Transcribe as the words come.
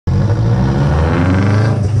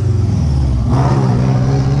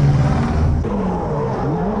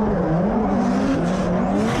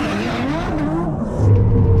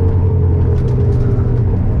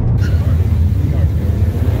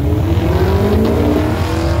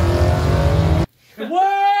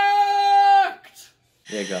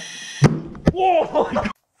go. Whoa!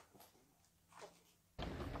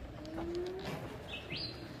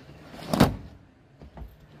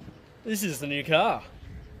 This is the new car.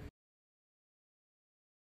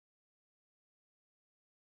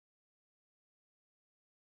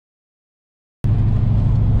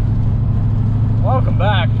 Welcome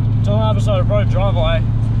back to another episode of Road Driveway.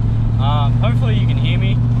 Hopefully you can hear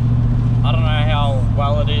me. I don't know how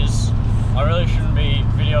well it is. I really shouldn't be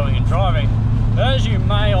videoing and driving. But as you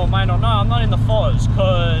may or may not know, I'm not in the Foz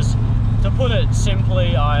because, to put it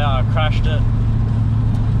simply, I crashed it.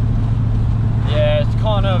 Yeah, it's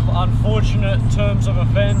kind of unfortunate terms of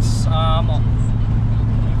events.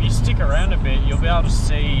 If you stick around a bit, you'll be able to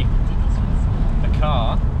see the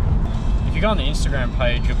car. If you go on the Instagram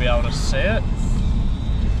page, you'll be able to see it.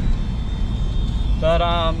 But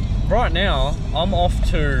right now, I'm off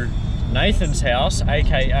to Nathan's house,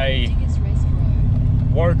 aka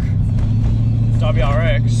Woke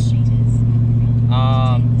WRX,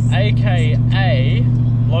 aka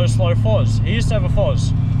Low Slow Foz. He used to have a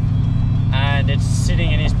Foz, and it's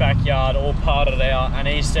sitting in his backyard, all parted out, and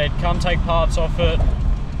he said, come take parts off it.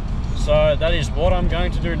 So that is what I'm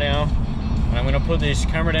going to do now. And I'm going to put this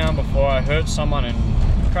camera down before I hurt someone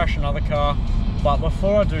and crash another car. But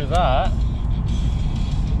before I do that,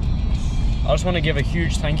 I just want to give a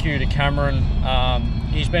huge thank you to Cameron.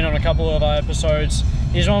 He's been on a couple of our episodes.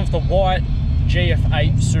 He's on with the white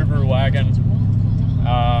GF8 Subaru wagon.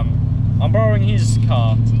 I'm borrowing his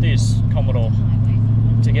car, this Commodore,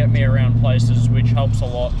 to get me around places, which helps a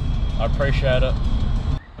lot. I appreciate it.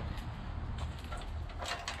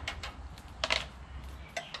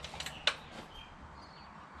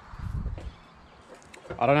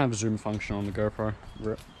 I don't have a zoom function on the GoPro.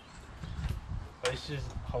 Rip. Let's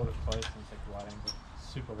just hold it close and take a wide angle.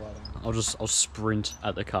 Super wide angle. I'll sprint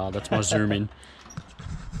at the car. That's my zoom in.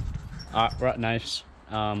 Right, nice.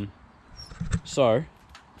 So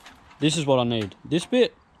this is what I need. This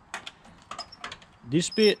bit,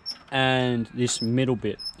 and this middle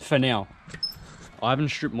bit for now. I haven't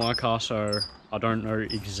stripped my car, so I don't know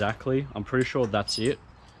exactly. I'm pretty sure that's it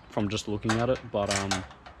from just looking at it, but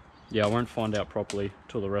yeah, I won't find out properly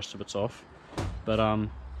till the rest of it's off. But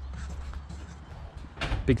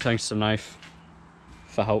big thanks to Nath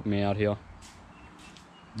for helping me out here.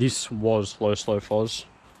 This was Low Slow Foz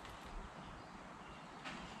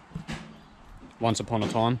once upon a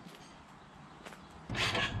time.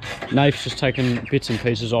 Nath's just taking bits and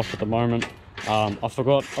pieces off at the moment. I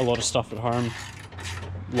forgot a lot of stuff at home,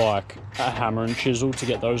 like a hammer and chisel to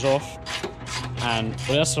get those off. And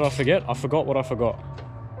what else did I forget? I forgot what I forgot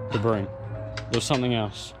to bring. There was something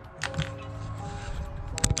else.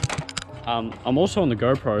 I'm also on the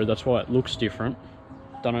GoPro, that's why it looks different.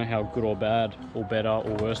 Don't know how good or bad, or better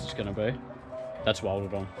or worse it's gonna be. That's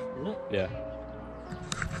welded on. Is it? Yeah.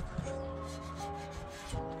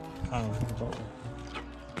 I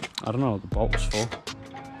don't know what the bolt was for.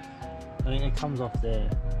 I think it comes off there.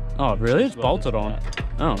 Oh, really? It's bolted on.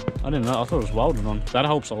 Oh, I didn't know. I thought it was welded on. That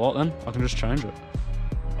helps a lot then. I can just change it.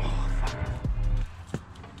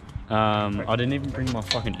 I didn't even bring my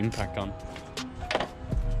fucking impact gun.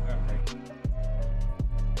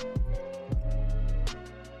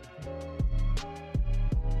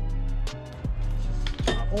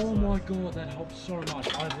 Oh my god, that helps so much.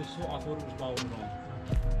 I thought it was welded on.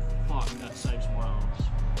 Fuck, that saves my arms.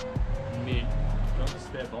 Mid. Got the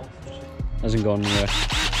spare bolts and shit. Hasn't gone anywhere.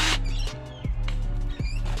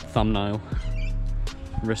 Thumbnail.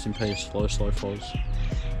 Rest in peace, Low Slow Foz.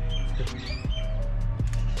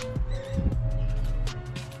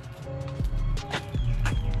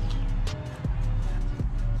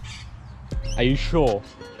 Are you sure?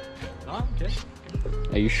 Oh, okay.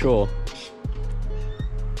 Are you sure?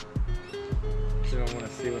 Do I want to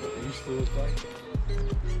see what it used to look like?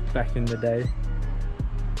 Back in the day.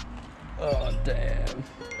 Oh, damn.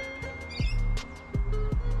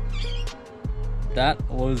 That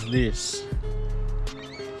was this.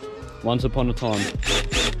 Once upon a time.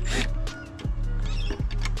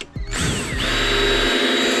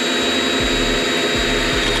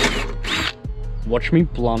 Watch me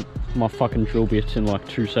blunt my fucking drill bits in like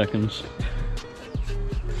 2 seconds.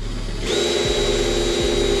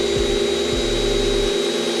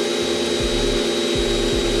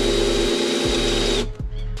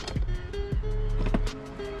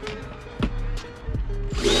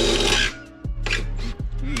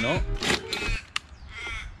 No.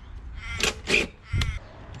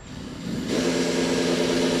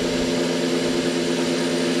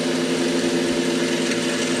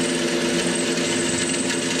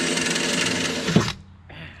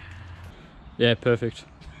 Yeah, perfect.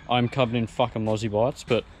 I'm covered in fucking Mozzie bites,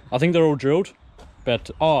 but I think they're all drilled.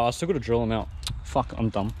 But oh, I still got to drill them out. Fuck, I'm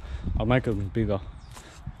dumb. I'll make them bigger.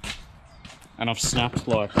 And I've snapped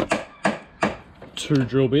like 2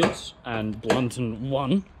 drill bits and blunted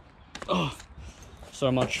 1. Oh,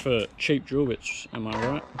 so much for cheap drill bits, am I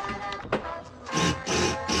right?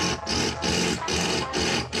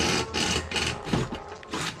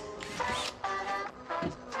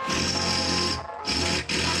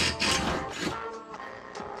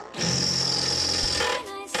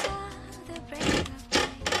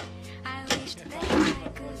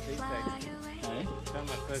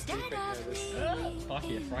 Fuck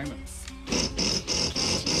yeah, frame it.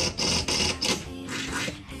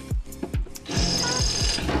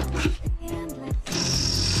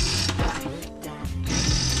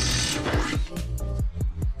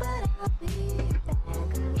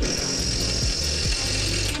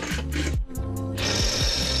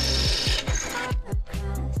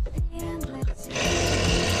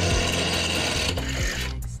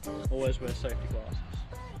 Always wear safety glasses.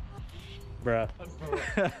 Bruh.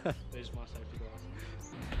 These are my safety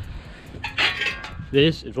glasses.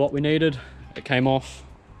 This is what we needed. It came off.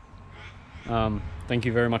 Thank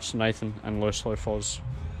you very much to Nathan and Low Slow Foz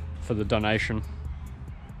for the donation.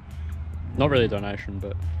 Not really a donation,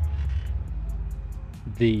 but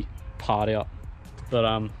the part out.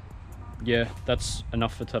 But yeah, that's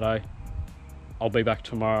enough for today. I'll be back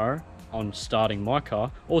tomorrow on starting my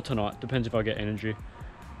car, or tonight, depends if I get energy.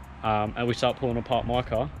 And we start pulling apart my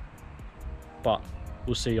car. But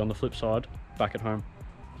we'll see on the flip side back at home.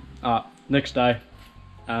 Next day,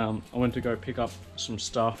 I went to go pick up some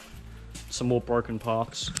stuff, some more broken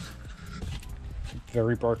parts,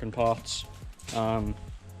 very broken parts.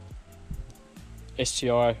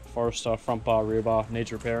 STI, Forester, front bar, rear bar,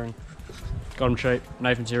 needs repairing. Got them cheap.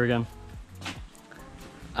 Nathan's here again.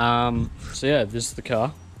 So yeah, this is the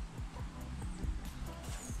car.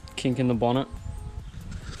 Kink in the bonnet.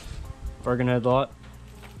 Broken headlight.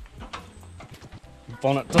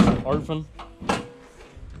 Bonnet doesn't open.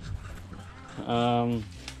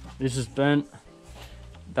 This is bent.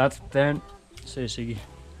 That's bent. See,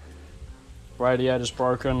 radiator's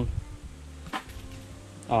broken.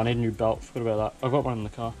 Oh, I need a new belt. Forgot about that. I've got one in the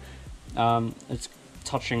car. It's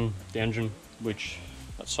touching the engine, which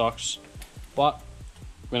that sucks. But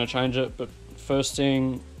I'm gonna change it. But first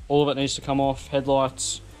thing, all of it needs to come off.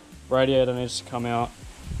 Headlights, radiator needs to come out,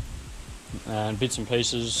 and bits and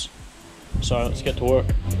pieces. So let's get to work.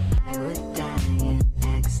 I would die in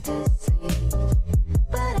ecstasy,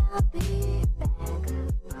 but I'll be back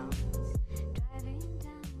alone, driving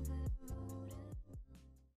down the road.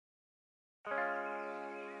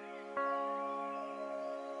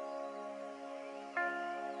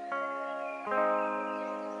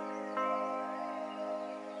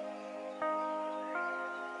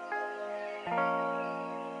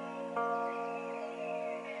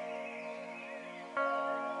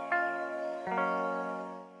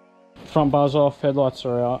 Front bar's off, headlights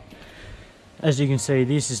are out. As you can see,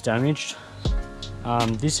 this is damaged.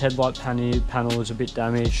 This headlight panel is a bit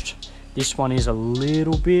damaged. This one is a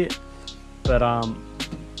little bit, but I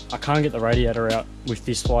can't get the radiator out with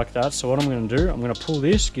this like that. So what I'm gonna do, I'm gonna pull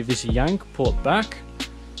this, give this a yank, pull it back,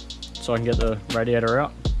 so I can get the radiator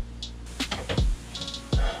out.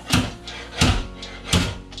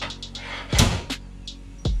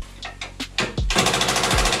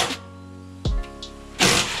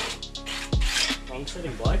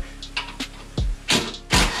 Setting Blake.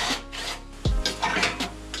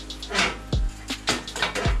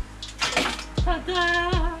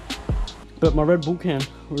 But my Red Bull can,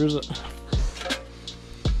 where is it?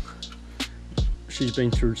 She's been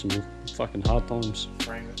through some fucking hard times.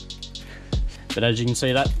 But as you can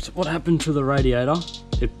see, that's what happened to the radiator.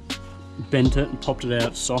 It bent it and popped it out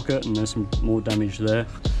of socket, and there's some more damage there.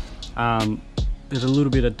 There's a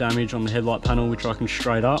little bit of damage on the headlight panel, which I can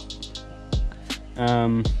straight up.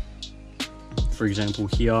 For example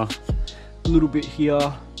here, a little bit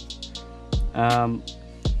here.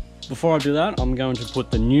 Before I do that, I'm going to put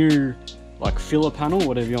the new like filler panel,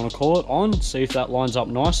 whatever you want to call it, on, see if that lines up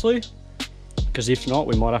nicely, because if not,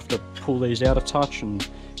 we might have to pull these out a touch, and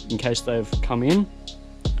in case they've come in.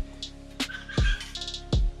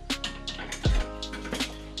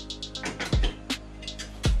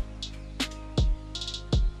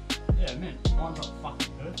 Yeah man, lines up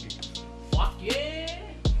fucking perfect. Fuck yeah!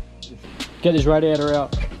 Get this radiator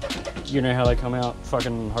out. You know how they come out,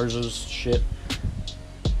 fucking hoses, shit.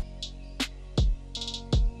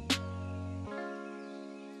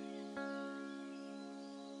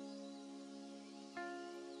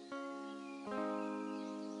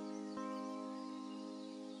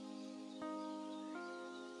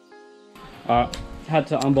 Alright, had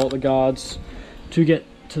to unbolt the guards. to get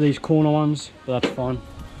to these corner ones, but that's fine.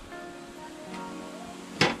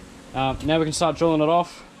 Now we can start drilling it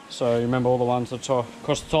off. So you remember all the ones that are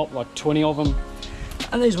across the top, like 20 of them,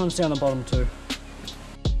 and these ones down the bottom too.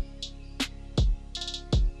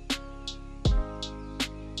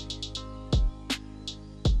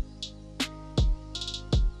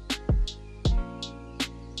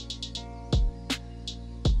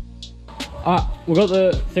 We got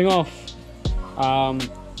the thing off.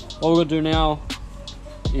 What we're gonna do now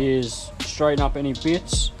is straighten up any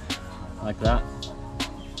bits like that,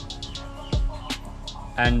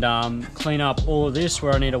 and clean up all of this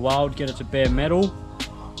where I need a weld, get it to bare metal,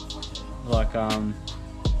 like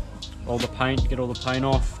all the paint, get all the paint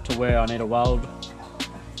off to where I need a weld.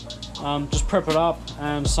 Just prep it up,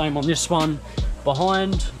 and same on this one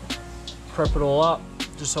behind, prep it all up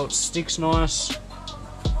just so it sticks nice,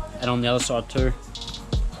 and on the other side too.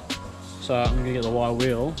 So I'm gonna get the wire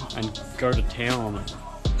wheel and go to town on it.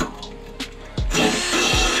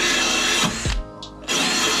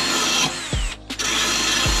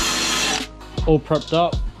 All prepped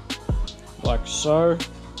up, like so.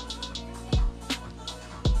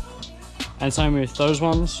 And same with those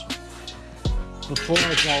ones. Before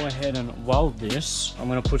I go ahead and weld this, I'm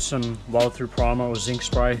gonna put some weld through primer or zinc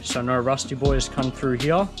spray so no rusty boys come through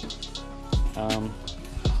here.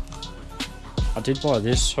 I did buy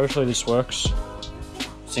this, hopefully this works.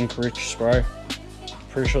 Zinc Ricch spray.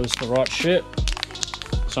 Pretty sure this is the right shit.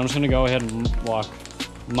 So I'm just gonna go ahead and like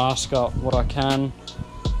mask up what I can,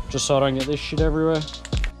 just so I don't get this shit everywhere.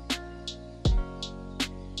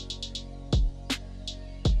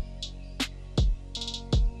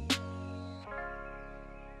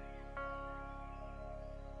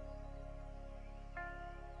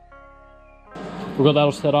 We've got that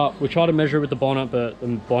all set up. We tried to measure it with the bonnet, but the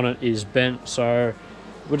bonnet is bent, so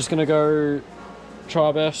we're just gonna go try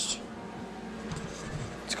our best.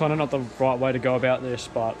 It's kind of not the right way to go about this,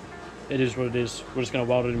 but it is what it is. We're just gonna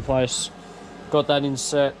weld it in place. Got that in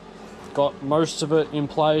set, got most of it in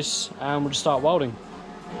place, and we'll just start welding.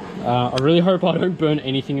 I really hope I don't burn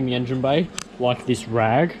anything in the engine bay, like this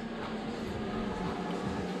rag.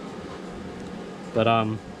 But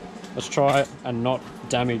let's try it and not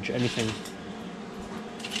damage anything.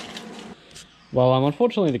 Well,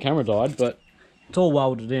 unfortunately the camera died, but it's all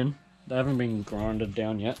welded in. They haven't been grinded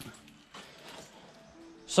down yet.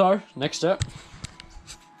 So, next step,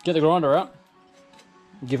 get the grinder out.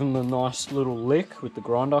 Give them a nice little lick with the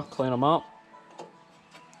grinder, clean them up.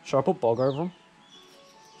 Should I put bog over them?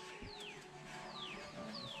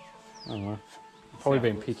 I don't know. Probably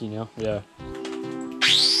been picky now, yeah.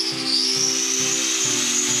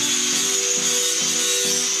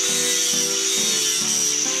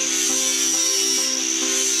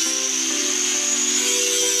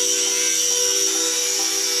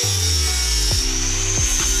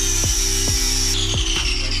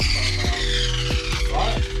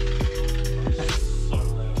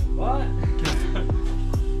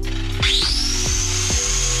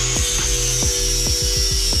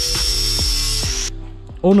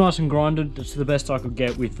 All nice and grinded. It's the best I could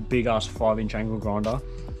get with the big ass 5-inch angle grinder.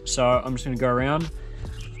 So I'm just gonna go around,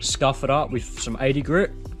 scuff it up with some 80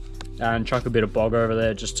 grit and chuck a bit of bog over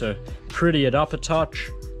there just to pretty it up a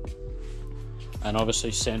touch, and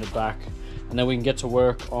obviously sand it back. And then we can get to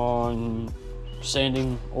work on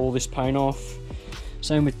sanding all this paint off.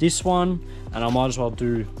 Same with this one, and I might as well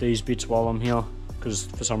do these bits while I'm here because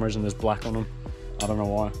for some reason there's black on them. I don't know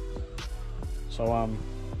why. So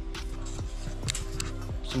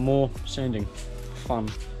some more sanding, fun.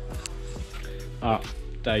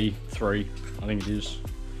 Day 3, I think it is.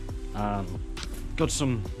 Got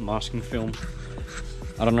some masking film.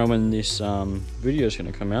 I don't know when this video is going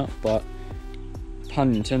to come out, but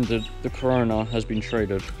pun intended, the corona has been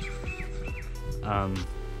treated.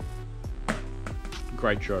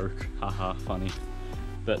 Great joke, haha, funny.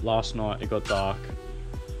 But last night it got dark.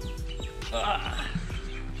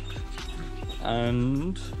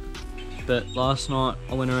 But last night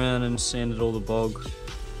I went around and sanded all the bog.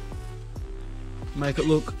 Make it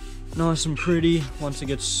look nice and pretty once it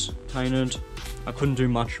gets painted. I couldn't do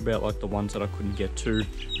much about like the ones that I couldn't get to,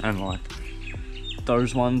 and like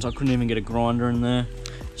those ones I couldn't even get a grinder in there.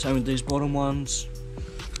 Same with these bottom ones.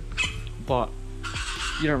 But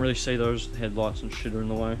you don't really see those, headlights and shit are in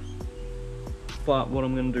the way. But what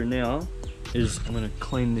I'm gonna do now is I'm gonna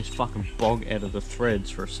clean this fucking bog out of the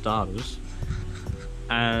threads for starters,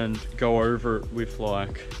 and go over it with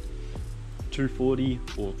like 240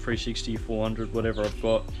 or 360, 400, whatever I've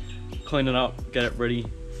got. Clean it up, get it ready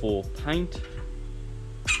for paint,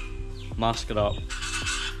 mask it up,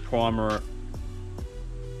 primer it,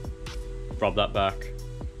 rub that back,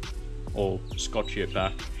 or scotchy it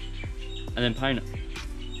back, and then paint it.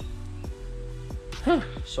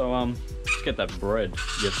 So let's get that bread,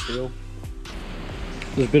 yes steel.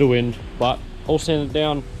 There's a bit of wind, but all sanded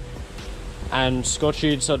down and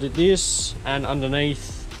scotchied. So I did this, and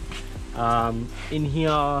underneath, in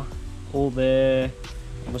here, all there,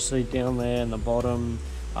 obviously down there in the bottom,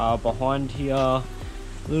 behind here, a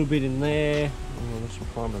little bit in there. Oh, there's some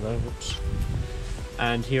primer there, whoops.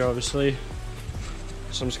 And here obviously,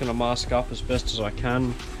 so I'm just gonna mask up as best as I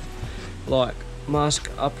can. Like, mask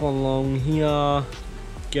up along here,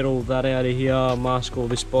 get all that out of here, mask all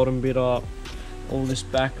this bottom bit up, all this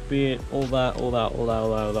back bit, all that.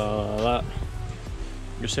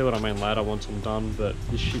 You'll see what I mean later once I'm done, but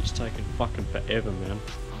this shit's taking fucking forever, man.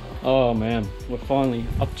 Oh man, we're finally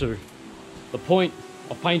up to the point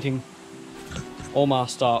of painting. All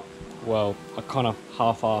masked up. Well, I kind of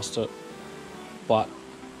half-assed it, but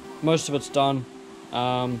most of it's done.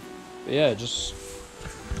 But yeah, just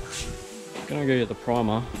gonna go get the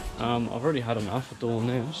primer. I've already had enough of doing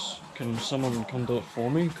this. Can someone come do it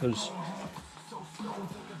for me? Because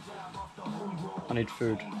I need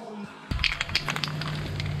food.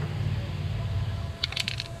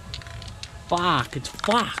 Fuck, it's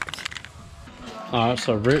fucked. Alright,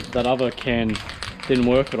 so that other can didn't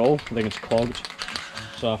work at all. I think it's clogged.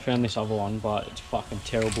 So I found this other one, but it's a fucking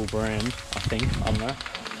terrible brand, I think. I don't know.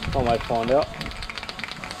 Can't wait to find out.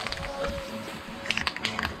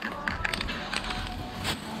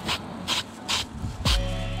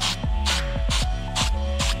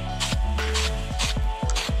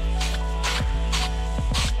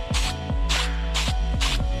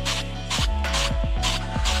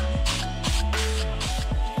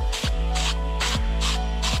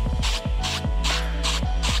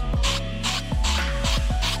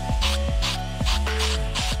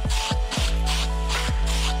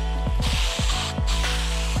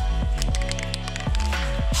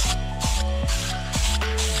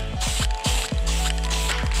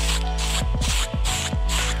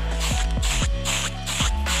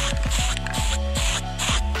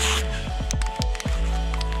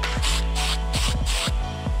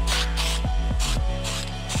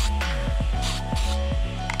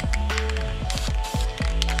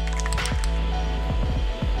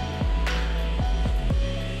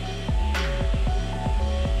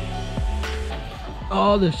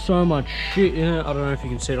 Oh, there's so much shit in it. I don't know if you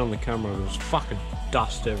can see it on the camera. There's fucking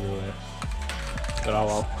dust everywhere. But oh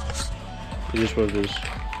well. It is what it is.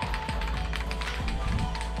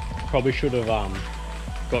 Probably should have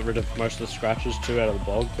got rid of most of the scratches too out of the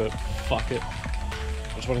bog, but fuck it.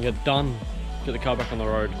 I just want to get done, get the car back on the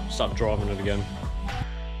road, start driving it again.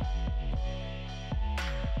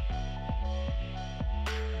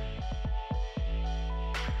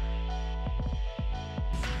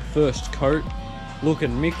 First coat.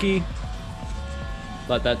 Looking Mickey,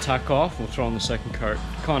 let that tack off, we'll throw on the second coat.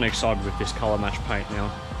 Kind of excited with this colour match paint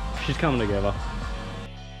now. She's coming together.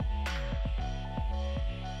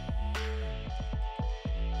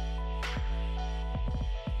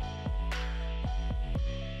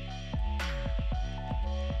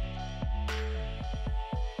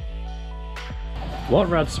 What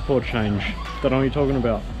rad support change? Don't know what you're talking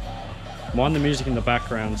about. Mind the music in the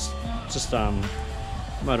background's just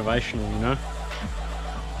motivational, you know?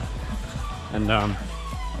 And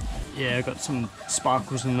yeah, I got some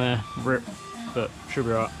sparkles in there, rip, but should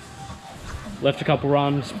be right. Left a couple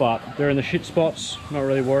runs, but they're in the shit spots, not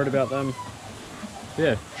really worried about them.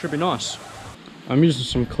 Yeah, should be nice. I'm using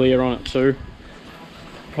some clear on it too.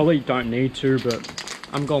 Probably don't need to, but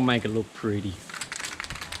I'm gonna make it look pretty.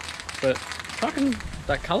 But fucking,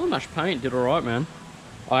 that colour match paint did alright, man.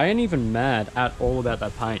 I ain't even mad at all about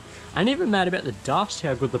that paint. I ain't even mad about the dust,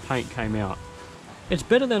 how good the paint came out. It's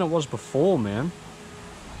better than it was before, man.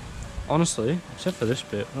 Honestly, except for this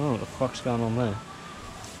bit. I don't know what the fuck's going on there.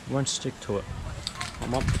 I won't stick to it. I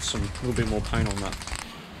might put some little bit more paint on that.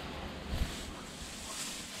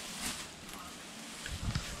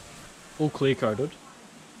 All clear coated.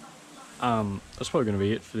 That's probably going to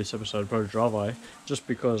be it for this episode, probably driveway, just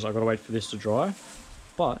because I got to wait for this to dry.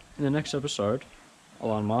 But in the next episode,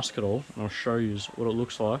 I'll unmask it all and I'll show you what it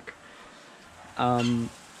looks like.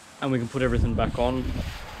 And we can put everything back on,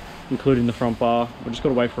 including the front bar. We just got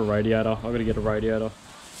to wait for a radiator. I've got to get a radiator.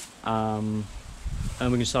 And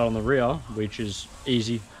we can start on the rear, which is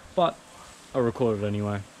easy, but I'll record it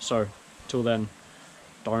anyway. So, till then,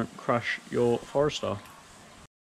 don't crash your Forester.